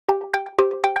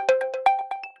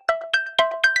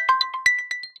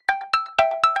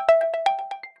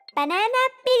Banana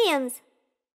billions.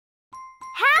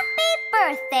 Happy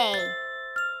birthday!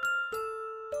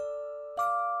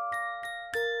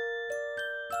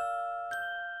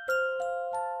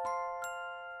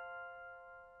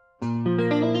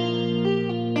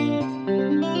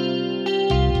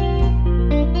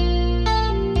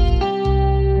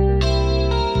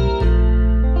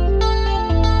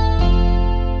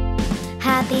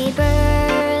 Happy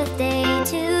birthday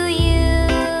to you.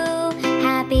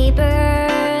 Happy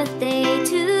birthday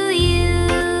to you.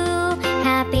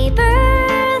 Happy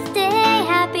birthday,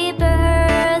 happy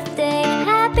birthday,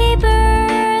 happy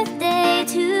birthday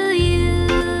to you.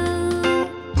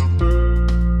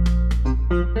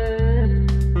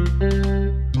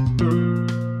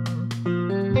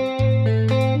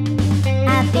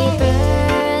 Happy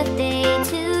birthday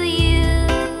to you.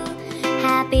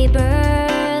 Happy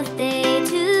birthday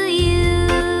to you.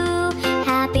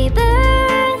 Happy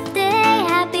birthday,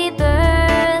 happy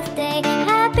birthday,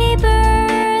 happy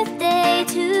birthday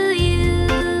to you.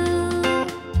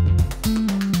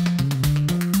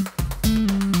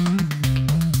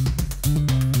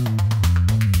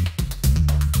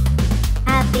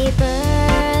 Happy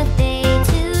birthday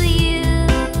to you.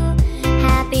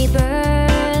 Happy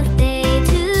birthday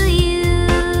to you.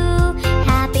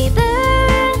 Happy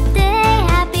birthday,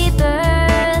 happy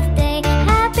birthday,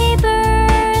 happy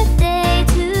birthday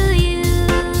to you.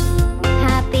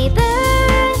 Happy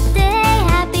birthday,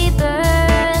 happy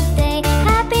birthday,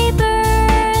 happy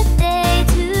birthday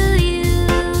to you.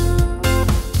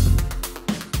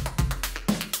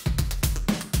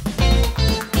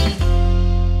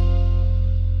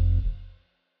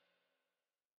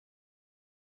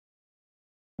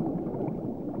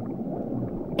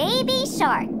 Baby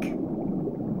shark.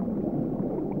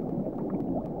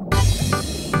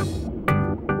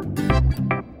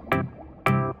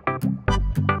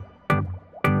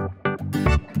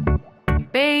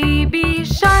 Baby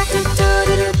shark,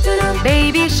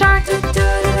 baby shark,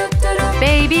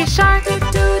 baby shark,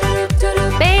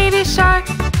 baby shark,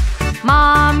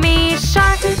 mommy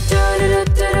shark,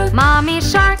 mommy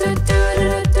shark,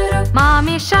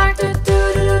 mommy shark,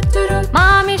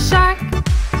 mommy shark,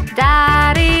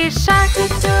 daddy shark,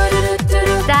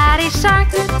 daddy shark,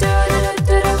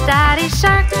 daddy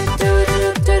shark,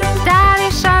 daddy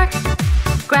shark,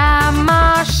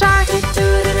 grandma shark,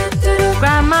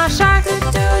 grandma shark,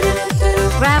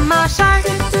 grandma shark,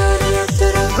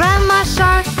 grandma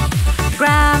shark,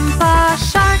 grandpa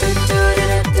shark,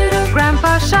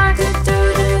 grandpa shark,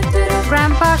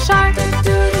 grandpa shark,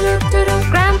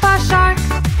 grandpa shark.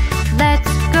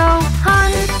 Let's go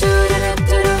hunt,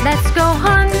 let's go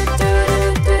hunt,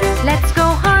 let's go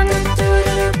hunt,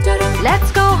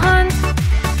 let's go hunt.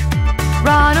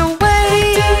 Run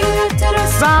away,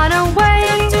 run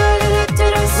away,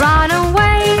 run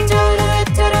away,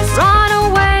 run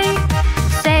away.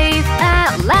 Safe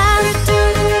at last,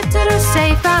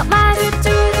 safe at last,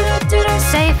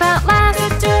 safe at last,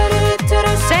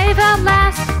 safe at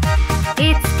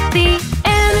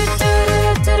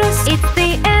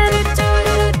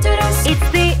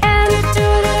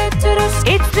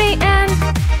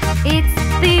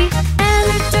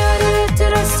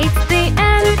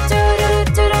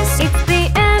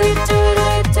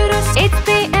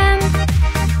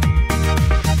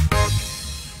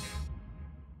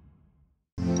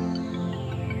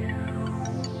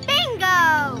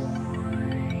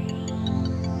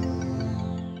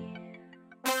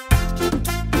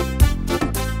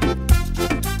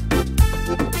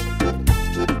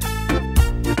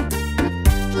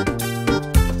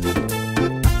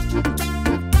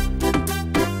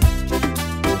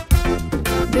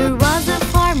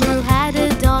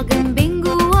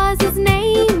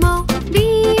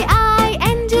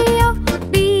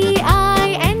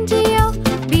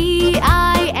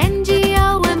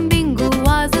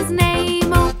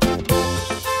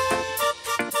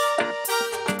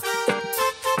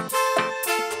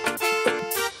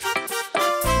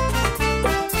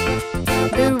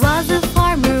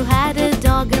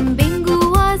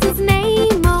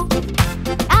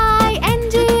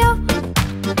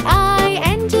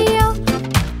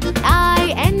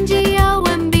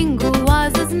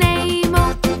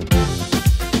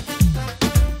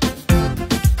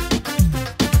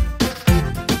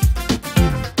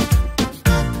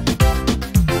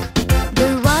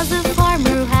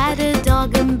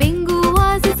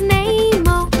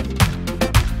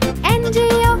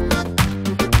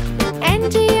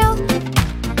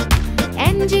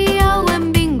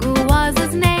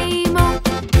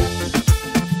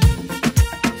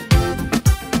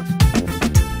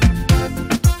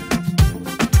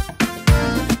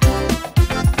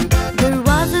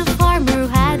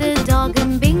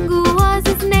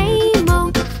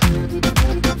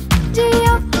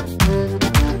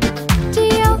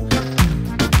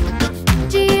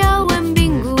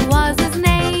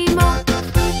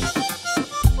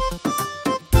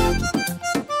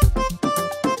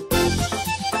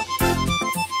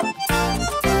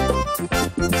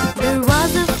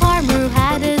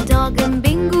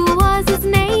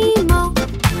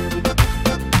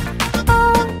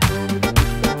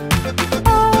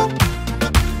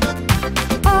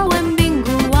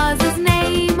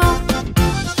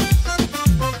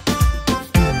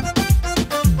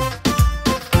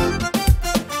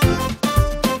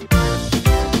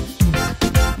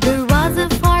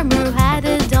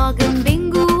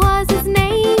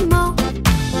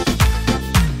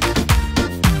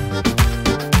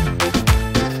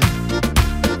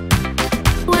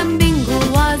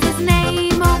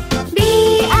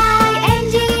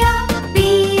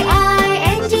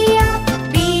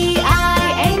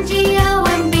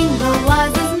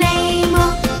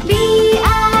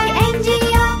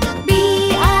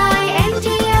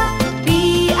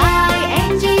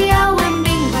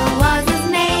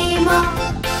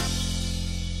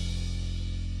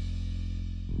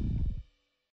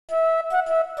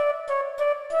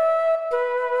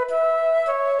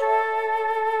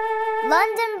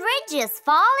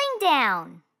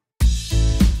down.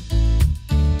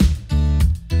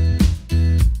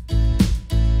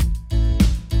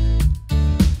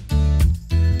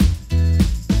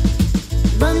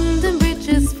 London Bridge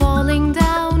is falling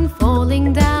down,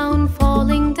 falling down,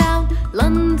 falling down.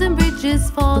 London Bridge is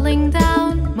falling down.